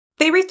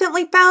They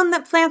recently found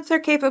that plants are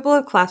capable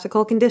of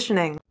classical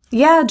conditioning.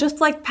 Yeah,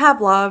 just like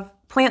Pavlov,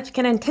 plants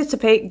can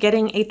anticipate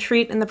getting a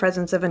treat in the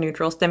presence of a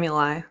neutral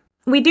stimuli.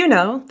 We do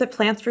know that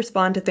plants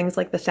respond to things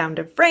like the sound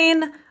of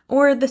rain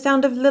or the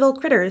sound of little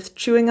critters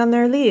chewing on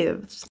their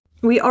leaves.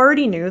 We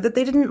already knew that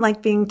they didn't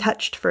like being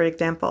touched, for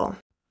example.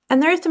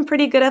 And there is some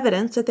pretty good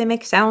evidence that they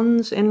make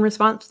sounds in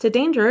response to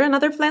danger and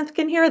other plants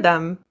can hear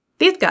them.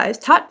 These guys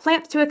taught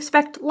plants to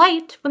expect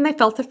light when they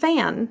felt a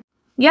fan.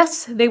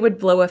 Yes, they would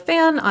blow a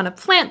fan on a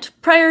plant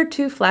prior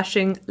to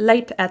flashing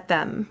light at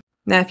them.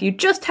 Now, if you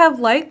just have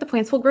light, the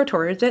plants will grow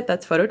towards it,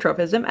 that's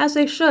phototropism, as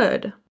they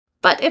should.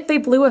 But if they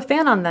blew a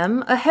fan on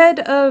them, ahead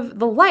of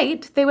the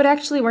light, they would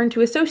actually learn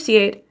to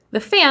associate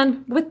the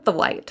fan with the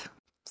light.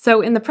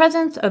 So in the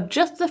presence of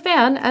just the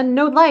fan and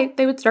no light,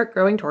 they would start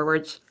growing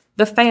towards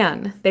the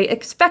fan. They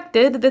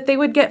expected that they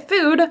would get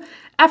food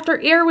after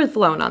air was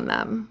blown on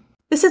them.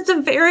 This is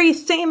the very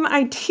same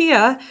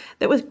idea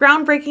that was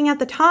groundbreaking at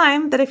the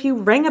time, that if you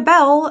rang a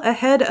bell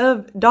ahead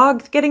of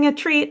dogs getting a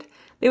treat,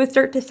 they would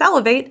start to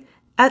salivate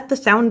at the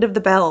sound of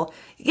the bell.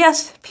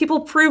 Yes,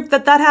 people proved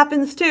that that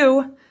happens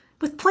too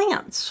with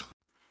plants.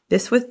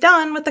 This was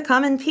done with the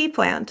common pea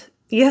plant.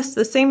 Yes,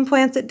 the same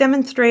plants that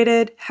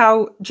demonstrated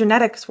how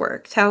genetics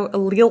works, how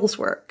alleles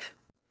work.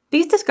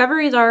 These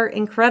discoveries are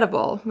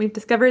incredible. We've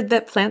discovered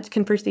that plants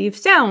can perceive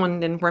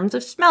sound in forms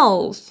of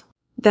smells,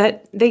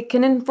 that they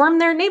can inform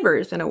their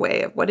neighbors in a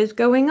way of what is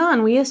going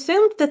on. We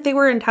assumed that they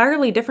were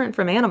entirely different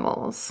from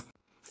animals.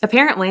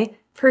 Apparently,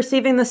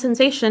 perceiving the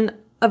sensation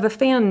of a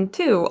fan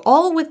too,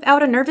 all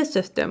without a nervous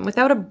system,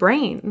 without a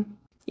brain.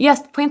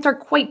 Yes, plants are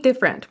quite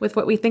different with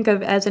what we think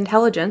of as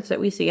intelligence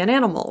that we see in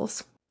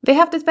animals. They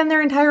have to spend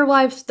their entire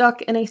lives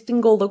stuck in a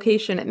single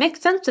location. It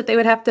makes sense that they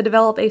would have to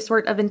develop a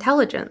sort of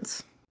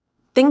intelligence.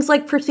 Things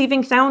like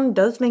perceiving sound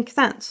does make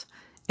sense.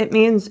 It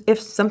means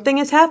if something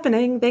is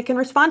happening, they can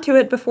respond to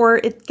it before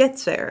it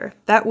gets there.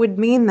 That would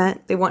mean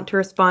that they want to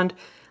respond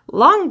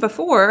long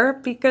before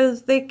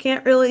because they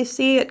can't really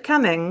see it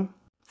coming.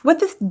 What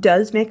this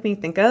does make me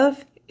think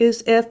of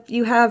is if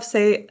you have,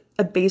 say,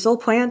 a basil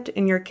plant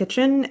in your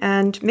kitchen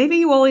and maybe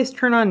you always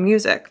turn on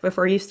music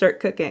before you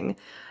start cooking.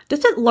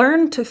 Does it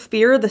learn to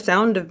fear the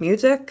sound of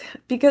music?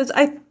 Because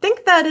I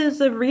think that is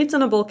a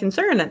reasonable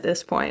concern at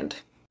this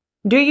point.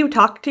 Do you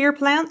talk to your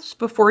plants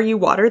before you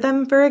water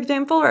them, for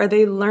example? Are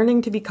they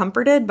learning to be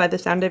comforted by the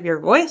sound of your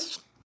voice?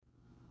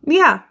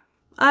 Yeah,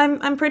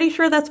 I'm pretty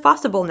sure that's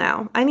possible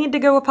now. I need to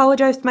go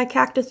apologize to my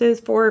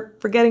cactuses for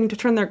forgetting to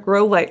turn their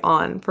grow light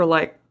on for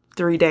like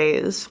 3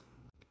 days.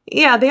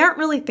 Yeah, they aren't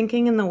really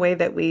thinking in the way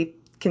that we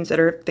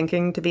consider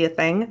thinking to be a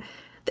thing.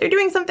 They're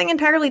doing something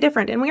entirely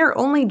different, and we are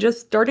only just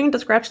starting to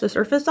scratch the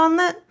surface on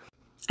that.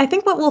 I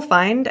think what we'll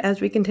find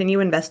as we continue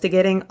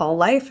investigating all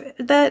life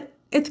is that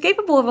it's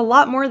capable of a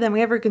lot more than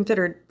we ever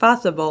considered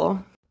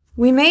possible.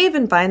 We may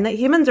even find that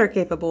humans are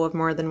capable of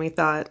more than we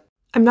thought.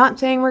 I'm not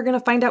saying we're going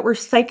to find out we're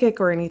psychic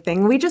or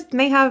anything, we just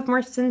may have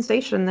more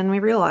sensation than we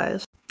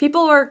realize.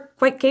 People are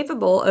quite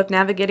capable of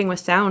navigating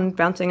with sound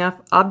bouncing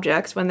off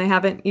objects when they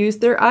haven't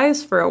used their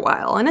eyes for a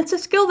while, and it's a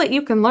skill that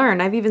you can learn.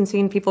 I've even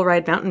seen people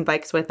ride mountain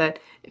bikes with it.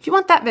 If you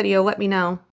want that video, let me know.